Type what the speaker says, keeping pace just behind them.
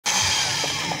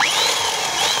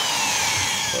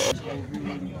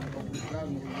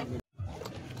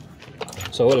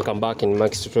So welcome back in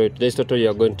Max Tutorial. Today's tutorial you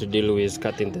are going to deal with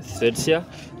cutting the threads here.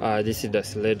 This is the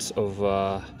threads of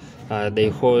they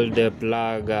hold the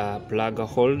plug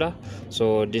holder.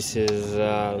 So this is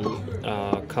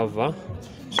a cover.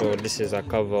 So this is a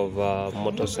cover of a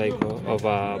motorcycle of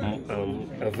a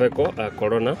vehicle, a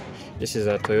Corona. This is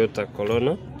a Toyota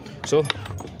Corona. So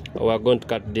we are going to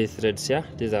cut these threads here.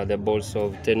 These are the bolts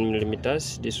of 10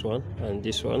 millimeters. This one and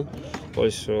this one,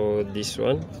 also this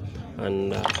one,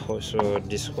 and also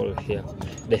this hole here.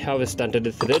 They have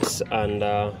standard threads, and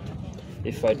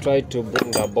if I try to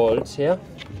bring the bolts here,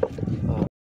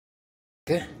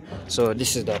 okay, so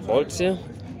this is the bolts here.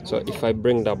 So if I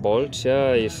bring the bolts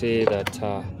here, you see that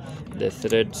the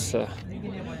threads,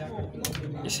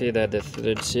 you see that the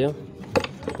threads here,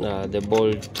 the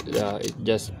bolt it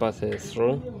just passes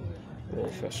through.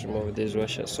 If I remove this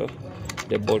washer, so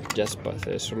the bolt just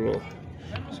passes through.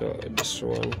 So this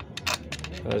one,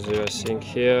 as you are seeing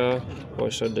here,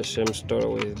 also the same story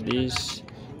with this,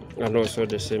 and also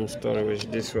the same story with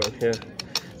this one here.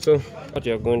 So what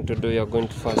you are going to do, you are going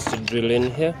to first drill in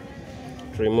here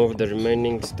to remove the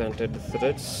remaining standard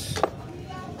threads.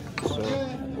 So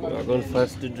we are going to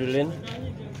first drill in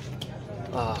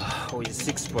with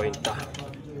 6 pointer.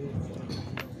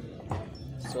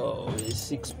 So with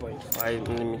 6.5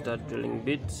 millimeter drilling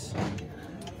bits.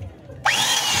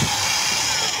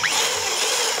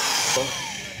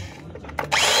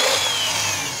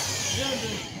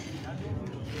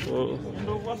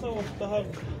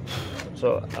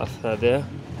 So after there,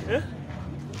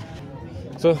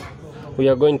 so we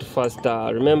are going to first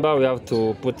remember we have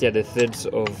to put here the threads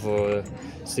of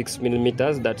 6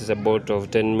 millimeters. That is a bolt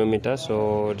of 10 millimeters.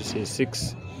 So this is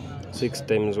 6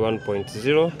 times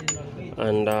 1.0,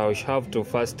 and we have to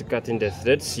first cut in the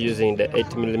threads using the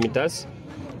 8 millimeters.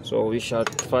 So we shall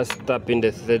first tap in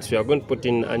the threads. We are going to put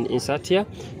in an insert here.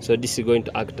 So this is going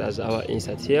to act as our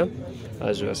insert here.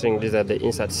 As we are saying, these are the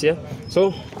inserts here.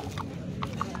 So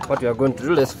what we are going to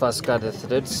do, let's first cut the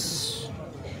threads.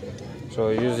 So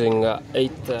using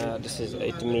this is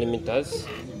 8 millimeters.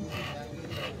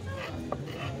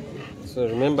 So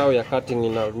remember, we are cutting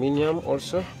in aluminium.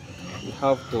 Also, we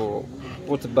have to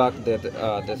put back the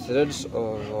threads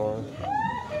of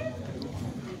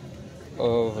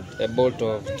a bolt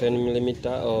of 10 millimeter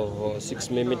of 6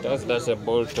 millimeters. That's a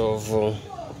bolt of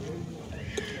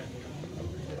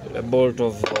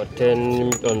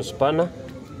 10 on spanner.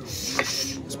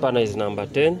 Spanner is number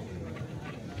 10.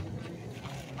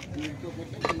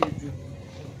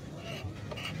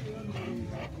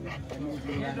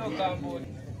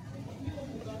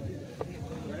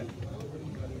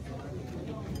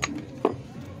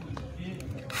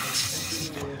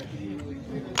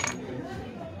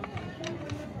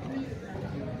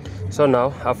 So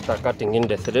now, after cutting in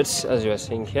the threads, as you are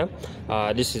seeing here,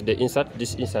 this is the insert.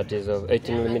 This insert is of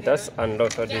 18 millimeters, and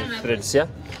also the threads here,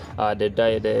 the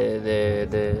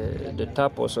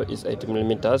tap also is 80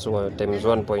 millimeters, times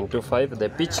 1.25 the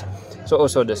pitch. So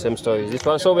also the same story is this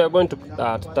one. So we are going to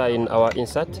tie in our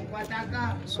insert.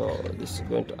 So this is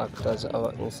going to act as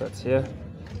our insert here.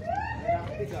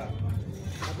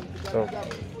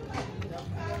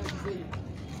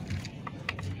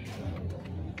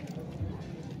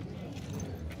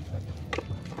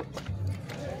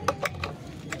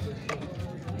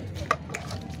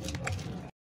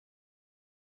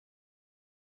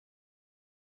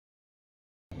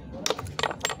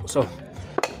 So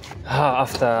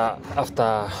after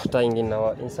tying in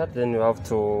our insert, then we have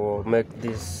to make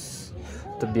this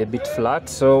to be a bit flat.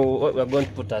 So we are going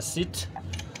to put a seat.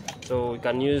 So we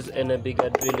can use any bigger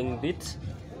drilling bit.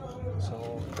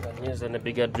 So we can use any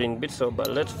bigger drilling bit. So but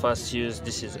let's first use,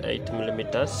 this is 8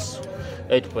 millimeters,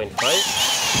 8.5.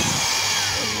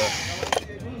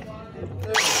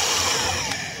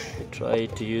 We try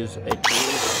to use 8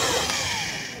 millimeters.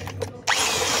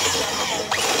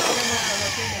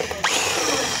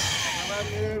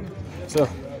 So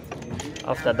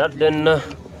after that, then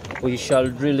we shall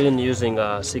drill in using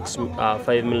a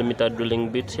 5 millimeter drilling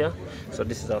bit here. So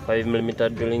this is a 5 millimeter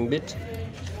drilling bit.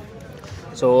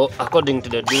 So according to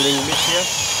the drilling bit here,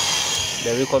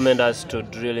 they recommend us to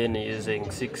drill in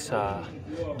using 6.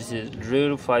 This is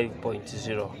drill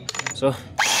 5.0. So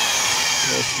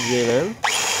let's drill in.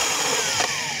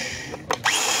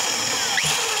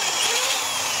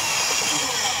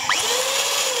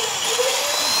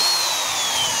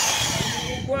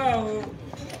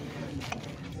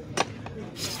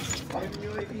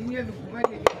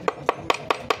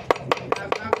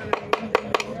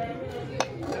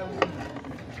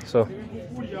 So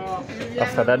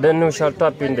after that, then we shall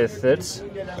tap in the threads.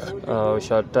 we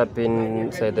shall tap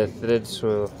inside the threads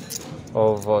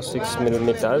of 6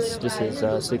 millimeters. This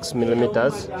is 6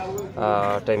 millimeters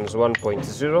times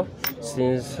 1.0.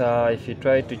 Since if you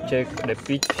try to check the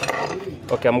pitch,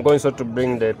 okay, I'm going to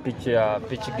bring the pitch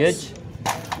gauge,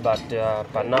 but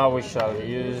for now we shall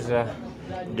use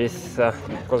this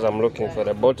because I'm looking for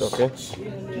the bolt. Okay,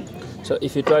 so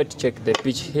if you try to check the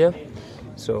pitch here,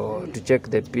 so to check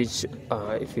the pitch,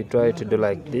 if you try to do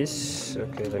like this,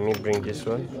 okay, let me bring this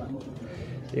one.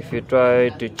 If you try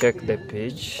to check the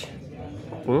pitch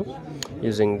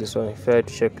using this one, if you try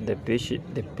to check the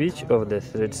pitch of the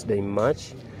threads, they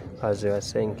match as we are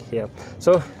saying here.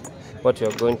 So what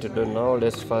you're going to do now,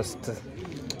 let's first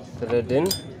thread in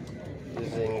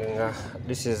using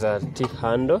this is a T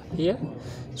handle here,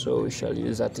 so we shall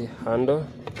use a T handle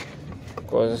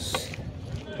because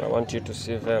I want you to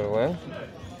see very well.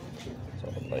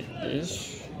 So like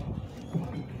this.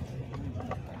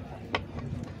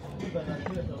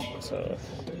 So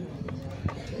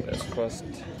let's first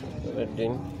thread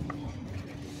in.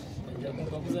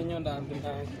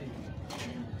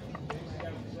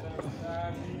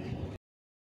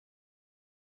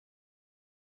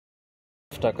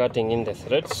 After cutting in the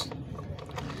threads,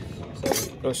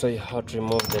 so also you have to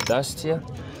remove the dust here.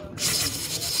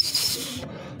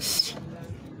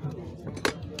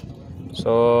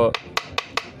 So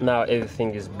now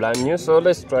everything is brand new, so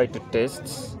let's try to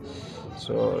test.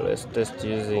 So let's test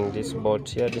using this bolt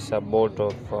here. This is a bolt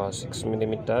of 6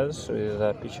 millimeters with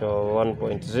a pitch of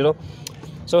 1.0.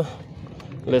 So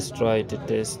let's try to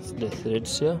test the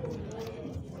threads here.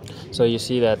 So you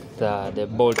see that the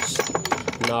bolts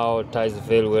now ties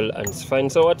very well and it's fine.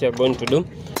 So what you're going to do,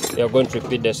 you're going to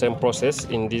repeat the same process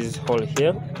in this hole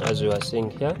here as you are seeing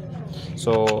here.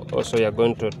 So also you're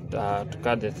going to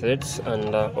cut the threads,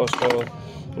 and also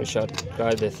we shall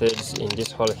cut the threads in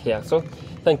this hole here. So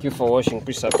thank you for watching.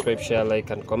 Please subscribe, share, like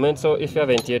and comment. So if you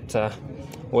haven't yet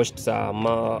watched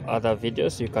more other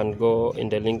videos, you can go in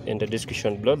the link in the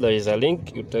description below. There is a link,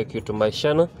 it will take you to my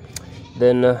channel.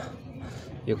 Then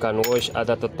you can watch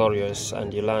other tutorials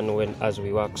and you learn as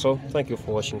we work. So thank you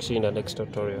for watching. See you in the next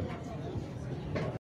tutorial.